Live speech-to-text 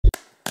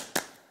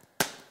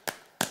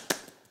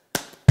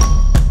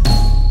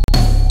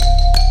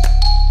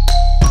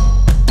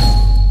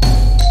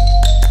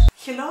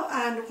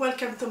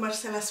welcome to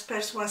Marcela's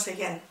Purse once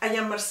again. I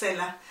am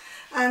Marcela,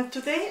 and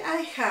today I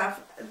have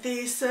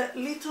this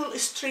little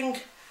string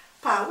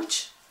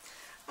pouch,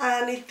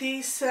 and it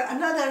is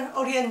another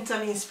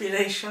Oriental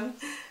inspiration.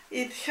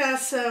 It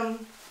has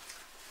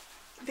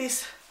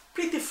this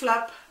pretty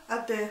flap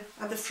at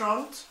the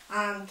front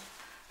and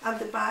at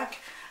the back,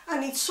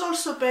 and it's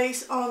also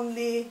based on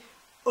the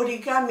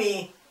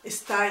origami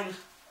style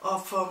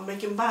of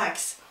making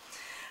bags.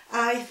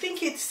 I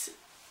think it's,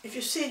 if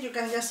you see, you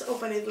can just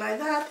open it like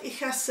that. It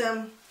has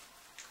a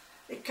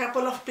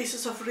couple of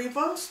pieces of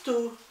ribbons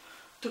to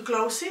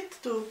close it,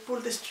 to pull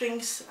the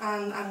strings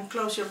and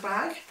close your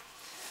bag.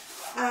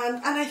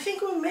 And I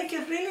think it will make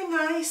a really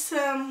nice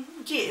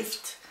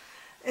gift.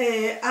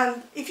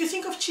 And if you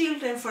think of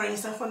children, for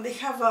instance, when they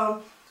have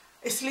a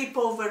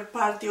sleepover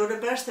party or a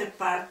birthday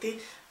party,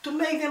 to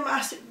make them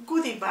as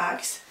goodie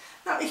bags.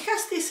 Now it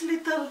has these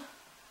little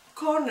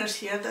corners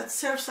here that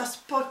serves as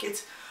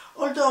pockets.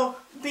 Although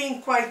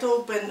being quite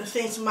open,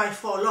 things might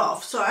fall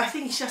off, so I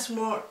think it's just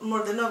more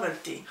the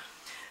novelty.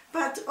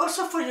 But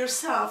also for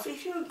yourself,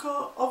 if you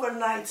go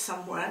overnight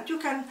somewhere, you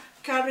can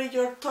carry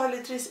your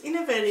toiletries in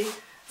a very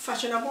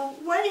fashionable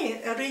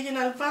way,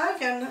 original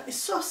bag, and it's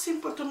so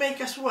simple to make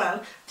as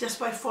well, just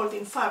by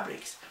folding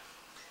fabrics.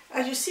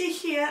 As you see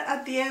here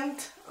at the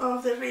end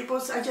of the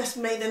ribbons, I just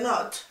made a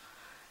knot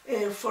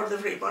for the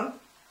ribbon,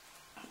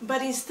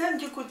 but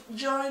instead you could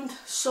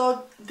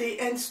sew the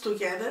ends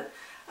together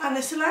and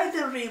slide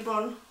the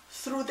ribbon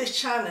through this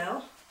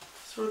channel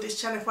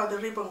where the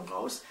ribbon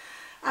goes,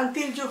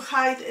 until you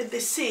hide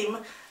the seam,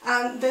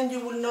 and then you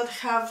will not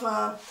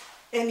have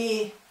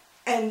any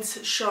ends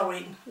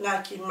showing,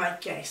 like in my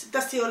case.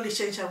 That's the only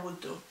change I would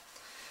do.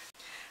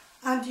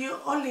 And you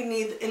only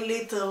need a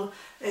little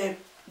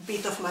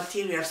bit of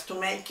materials to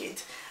make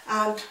it,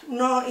 and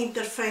no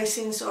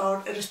interfacings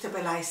or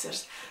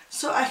stabilizers.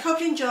 So I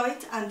hope you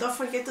enjoyed, and don't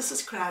forget to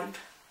subscribe.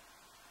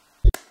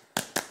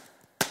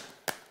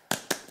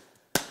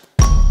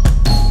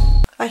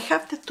 I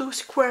have the 2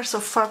 squares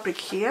of fabric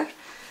here,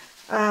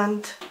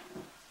 and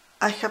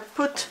I have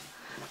put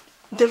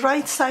the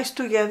right size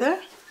together,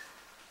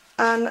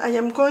 and I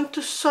am going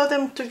to sew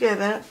them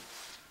together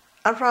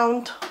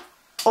around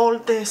all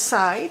the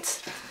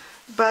sides,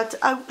 but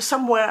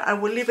somewhere I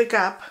will leave a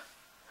gap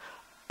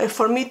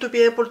for me to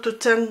be able to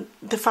turn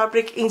the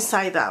fabric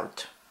inside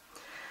out.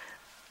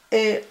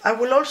 I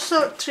will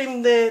also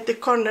trim the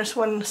corners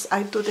once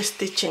I do the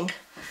stitching,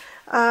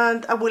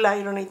 and I will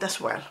iron it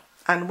as well.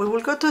 And we will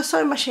go to the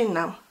sewing machine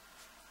now.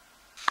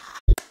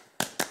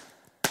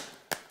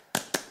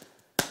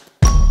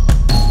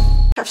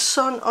 I have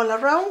sewn all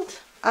around,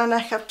 and I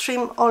have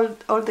trimmed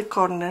all the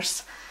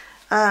corners,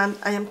 and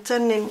I am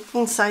turning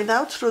inside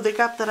out through the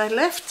gap that I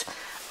left,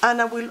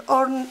 and I will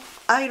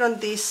iron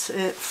this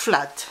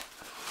flat,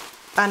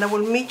 and I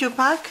will meet you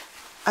back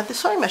at the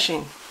sewing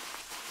machine.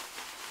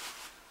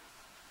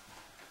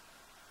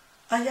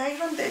 I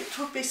ironed the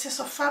 2 pieces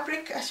of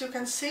fabric, as you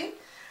can see,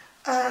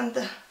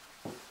 and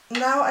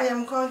now I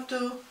am going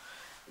to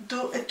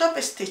do a top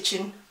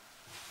stitching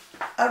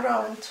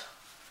around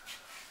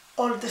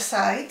all the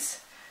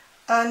sides,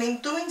 and in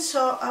doing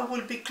so I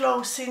will be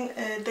closing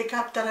the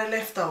gap that I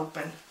left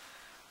open.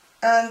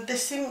 And the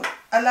seam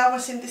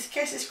allowance in this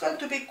case is going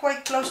to be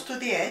quite close to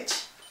the edge,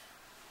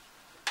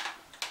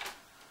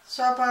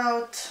 so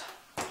about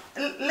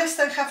less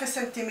than ½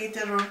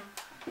 centimeter, or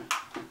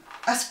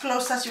as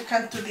close as you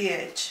can to the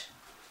edge.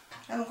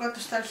 I'm going to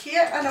start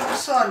here, and I will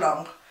sew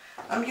along.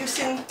 I'm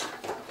using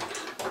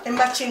a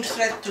matching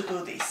thread to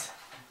do this.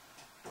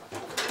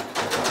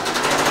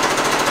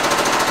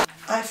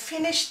 I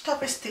finished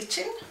top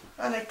stitching,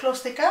 and I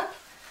closed the gap,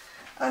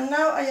 and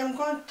now I am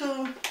going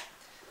to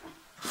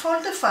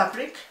fold the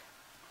fabric.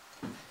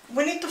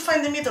 We need to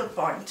find the middle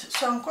point,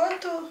 so I'm going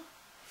to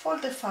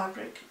fold the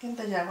fabric in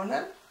the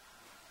diagonal,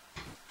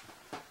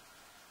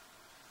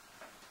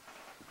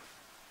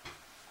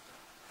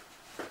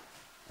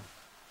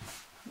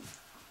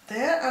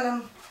 there, and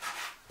I'm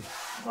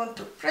going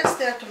to press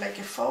there to make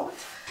a fold,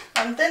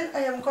 and then I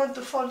am going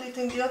to fold it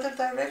in the other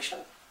direction.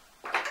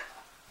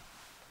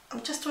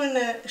 I'm just doing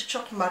a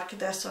chalk mark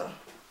there so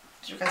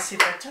you can see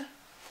better,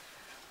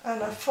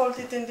 and I fold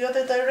it in the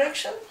other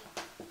direction,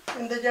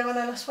 in the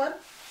diagonal as well,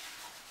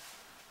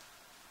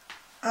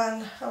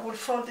 and I will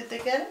fold it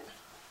again,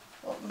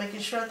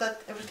 making sure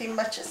that everything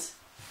matches.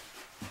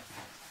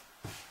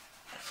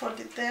 Fold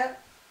it there,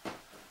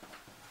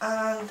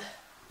 and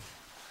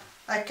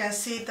I can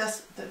see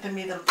that's the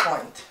middle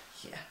point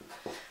here.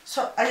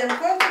 So I am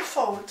going to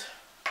fold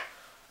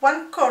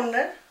one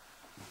corner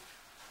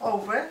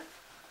over,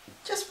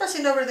 just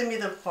passing over the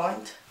middle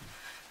point,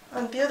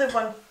 and the other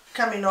one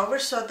coming over,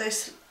 so they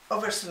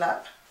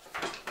overlap.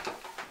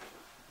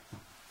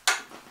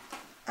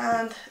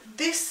 And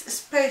these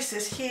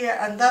spaces here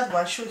and that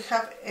one should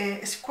have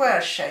a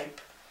square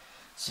shape.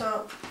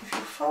 So if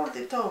you fold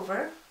it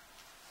over,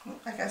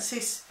 I can see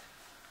it's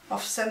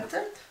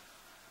off-centered.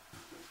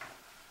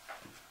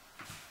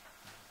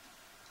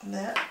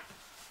 There.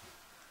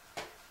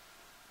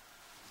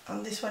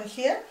 And this one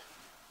here.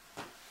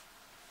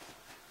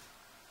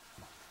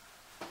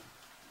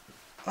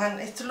 and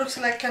it looks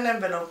like an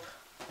envelope.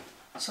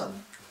 So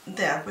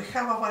there we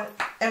have our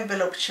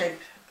envelope shape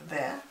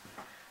there,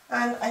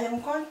 and I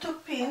am going to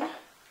pin,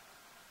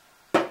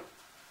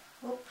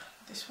 oop,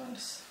 this one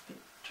is a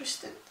bit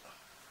twisted,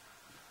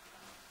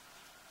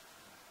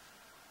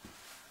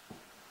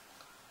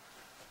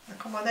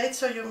 accommodate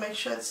so you make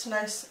sure it's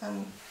nice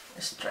and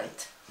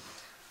straight.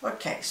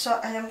 Okay, so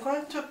I am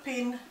going to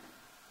pin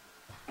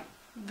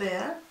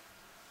there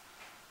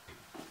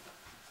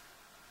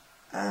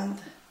and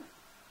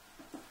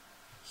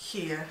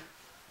here.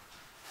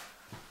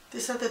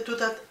 These are the two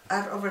that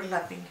are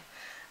overlapping,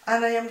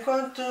 and I am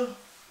going to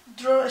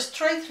draw a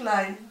straight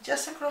line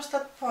just across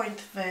that point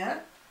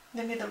there,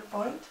 the middle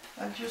point,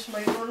 and use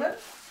my ruler.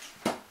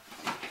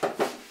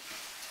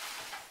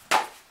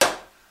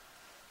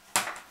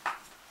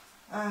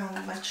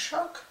 And my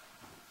chalk.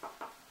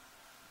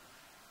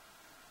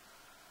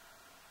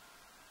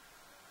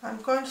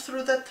 I'm going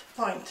through that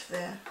point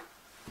there.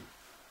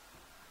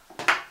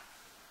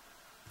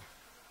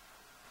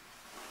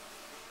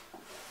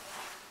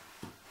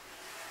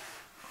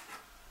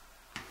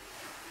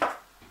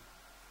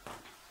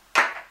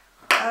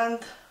 And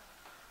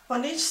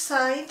on each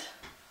side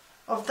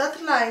of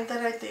that line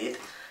that I did,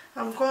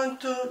 I'm going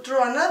to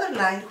draw another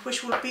line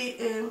which will be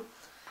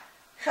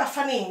half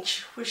an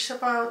inch, which is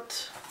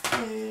about,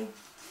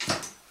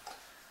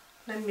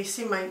 let me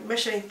see my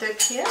measuring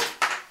tape here.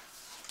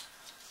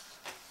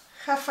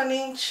 Half an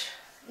inch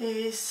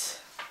is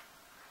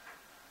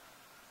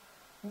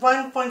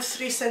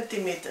 1.3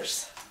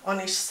 centimeters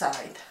on each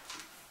side.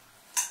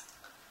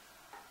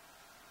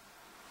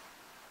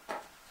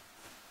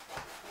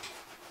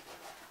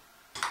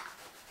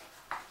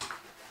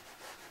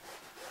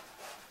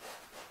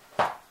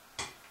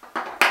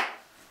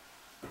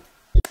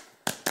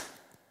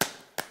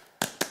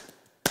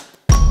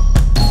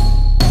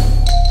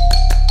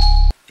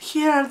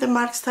 Here are the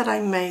marks that I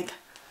made.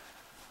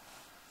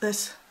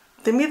 There's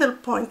the middle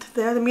point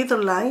there, the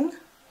middle line,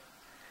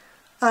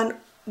 and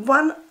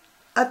one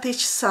at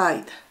each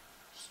side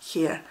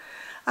here.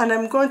 And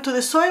I'm going to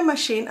the sewing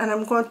machine and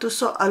I'm going to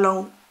sew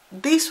along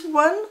this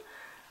one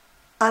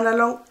and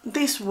along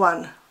this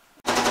one.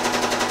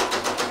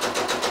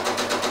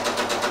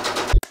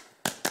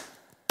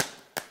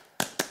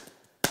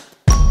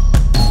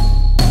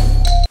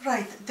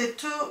 Right, the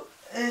two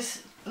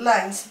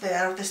lines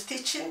there, the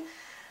stitching,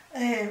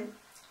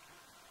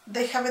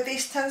 they have a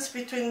distance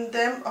between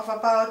them of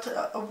about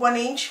 1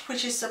 inch,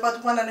 which is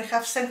about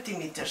 1.5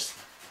 centimeters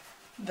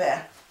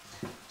there.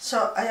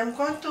 So I am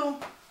going to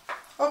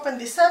open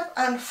this up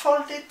and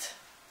fold it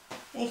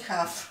in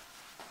half,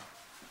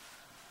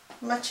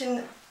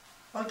 matching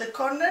all the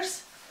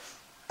corners,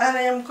 and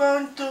I am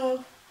going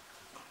to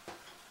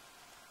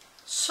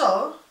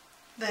sew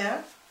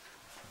there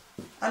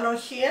along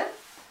here,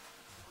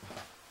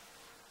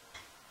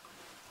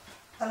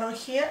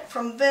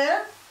 from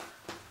there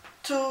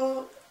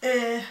to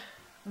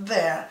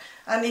there.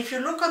 And if you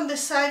look on the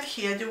side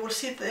here, you will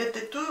see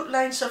the two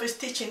lines of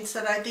stitchings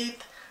that I did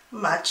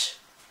match.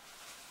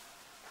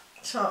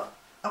 So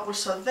I will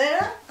sew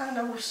there and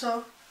I will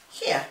sew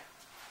here.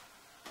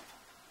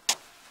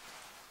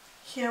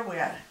 Here we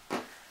are.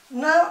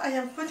 Now I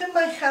am putting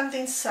my hand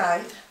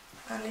inside,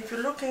 and if you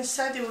look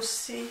inside you will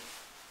see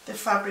the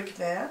fabric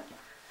there.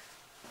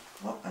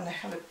 Oh, and I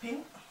have a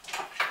pin.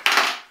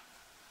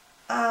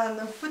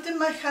 And I'm putting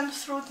my hand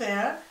through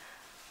there,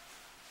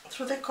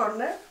 through the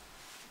corner,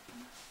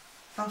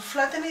 and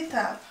flatten it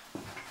up,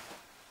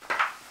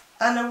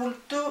 and I will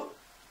do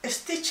a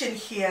stitching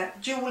here.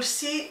 You will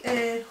see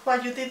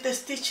where you did the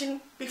stitching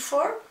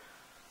before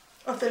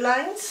of the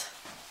lines,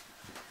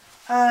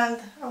 and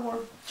I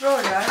will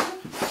draw a line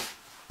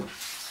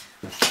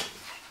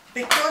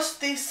because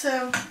this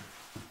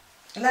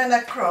line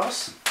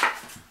across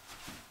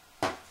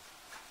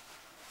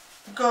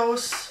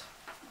goes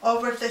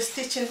over the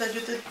stitching that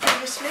you did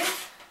previously.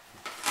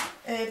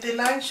 The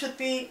line should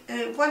be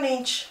 1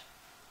 inch,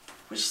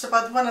 which is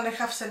about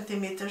 1.5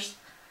 centimeters,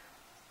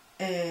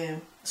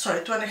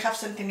 sorry, 2.5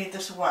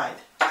 centimeters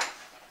wide.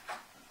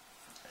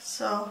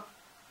 So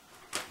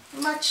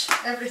match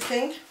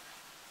everything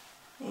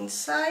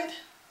inside.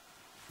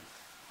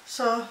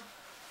 So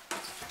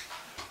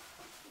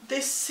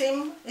this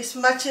seam is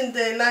matching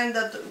the line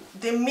that,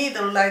 the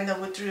middle line that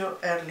we drew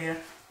earlier.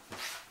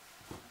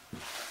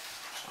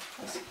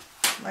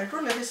 My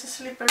ruler is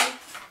slippery.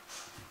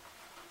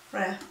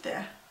 Right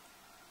there.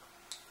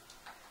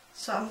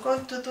 So I'm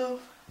going to do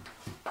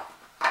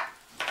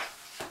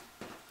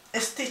a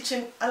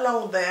stitching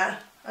along there,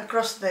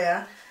 across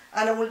there,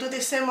 and I will do the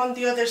same on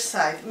the other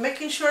side,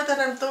 making sure that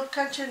I don't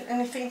catch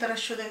anything that I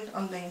shouldn't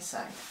on the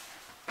inside.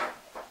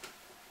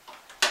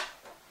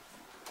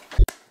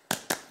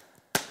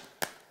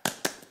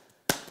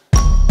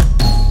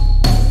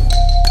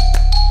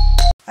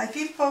 I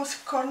did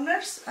both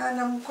corners and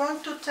I'm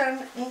going to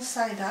turn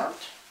inside out.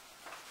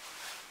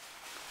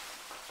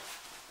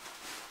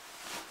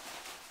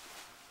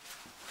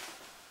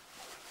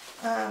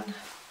 And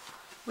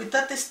with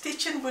that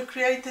stitching we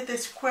created a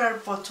square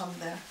bottom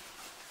there.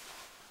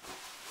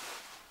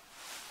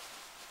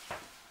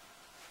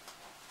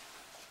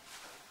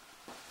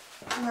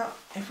 Now,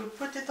 if we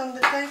put it on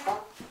the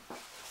table,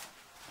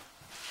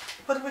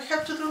 what we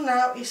have to do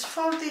now is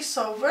fold this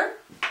over,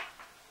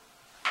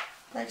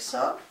 like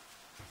so.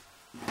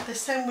 The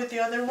same with the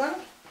other one.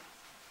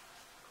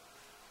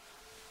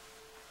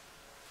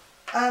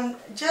 And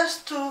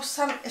just do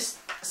some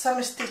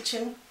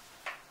stitching,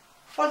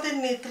 fold it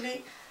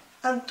neatly,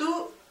 and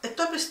do a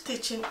top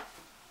stitching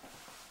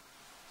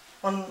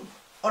on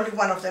only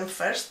one of them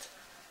first.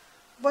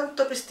 One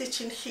top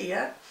stitching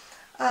here,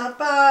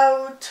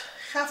 about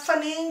half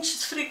an inch,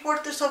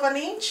 3/4 of an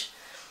inch,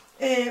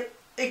 a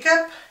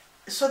gap,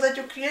 so that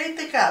you create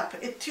a gap,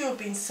 a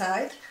tube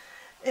inside,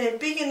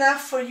 big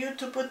enough for you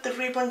to put the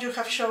ribbon you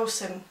have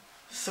chosen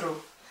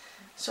through.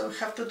 So we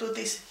have to do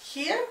this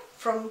here,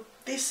 from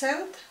this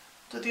end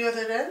to the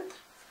other end,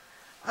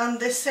 and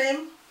the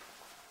same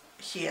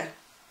here.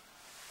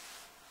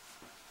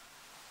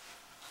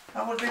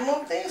 I will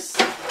remove this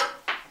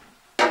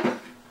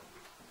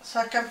so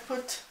I can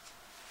put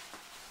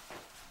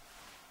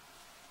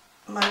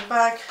my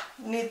bag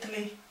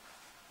neatly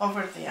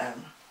over the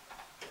arm.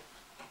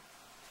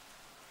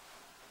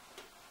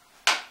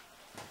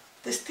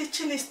 The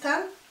stitching is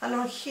done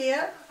along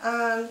here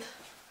and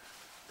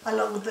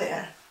along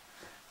there.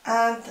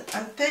 And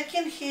I'm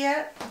taking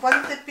here one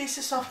of the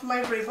pieces of my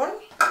ribbon.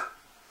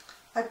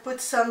 I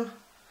put some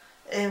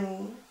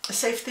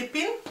safety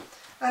pin,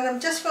 and I'm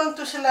just going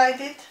to slide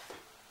it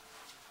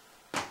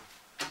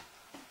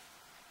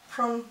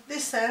from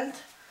this end,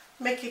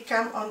 make it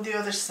come on the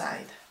other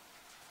side.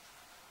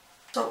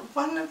 So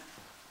one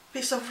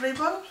piece of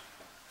ribbon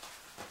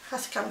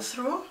has come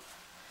through,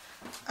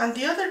 and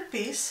the other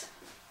piece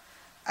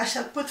I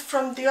shall put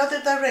from the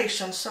other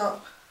direction.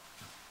 So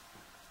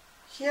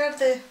here are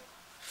the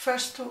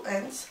first two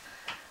ends,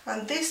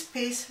 and this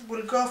piece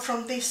will go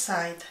from this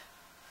side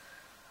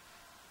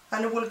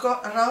and it will go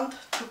around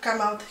to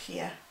come out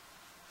here.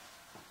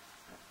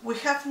 We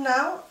have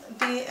now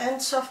the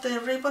ends of the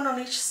ribbon on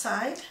each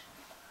side,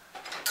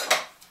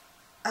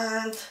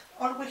 and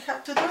all we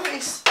have to do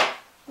is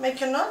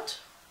make a knot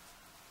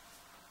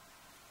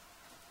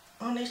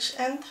on each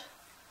end,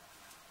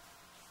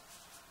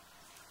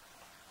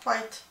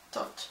 quite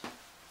taut,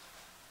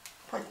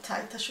 quite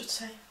tight I should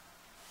say.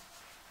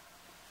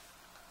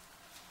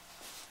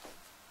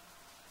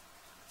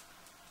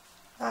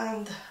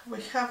 And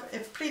we have a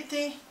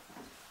pretty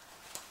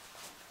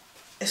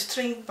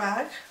string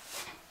bag,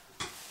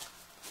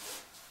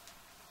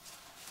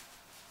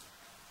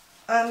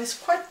 and it's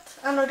quite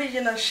an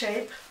original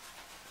shape.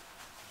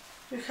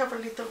 You have a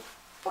little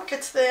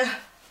pockets there.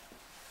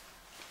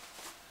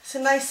 It's a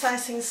nice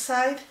size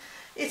inside.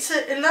 It's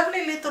a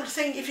lovely little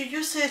thing. If you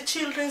use a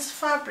children's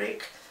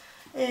fabric,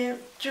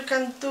 you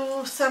can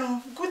do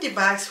some goodie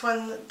bags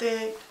when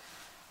the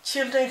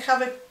children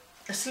have a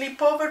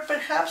sleepover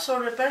perhaps,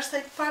 or a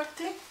birthday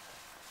party.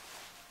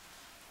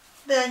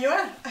 There you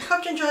are. I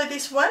hope you enjoyed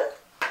this one,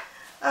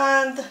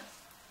 and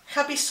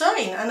happy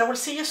sewing, and I will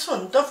see you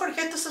soon. Don't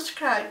forget to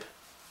subscribe.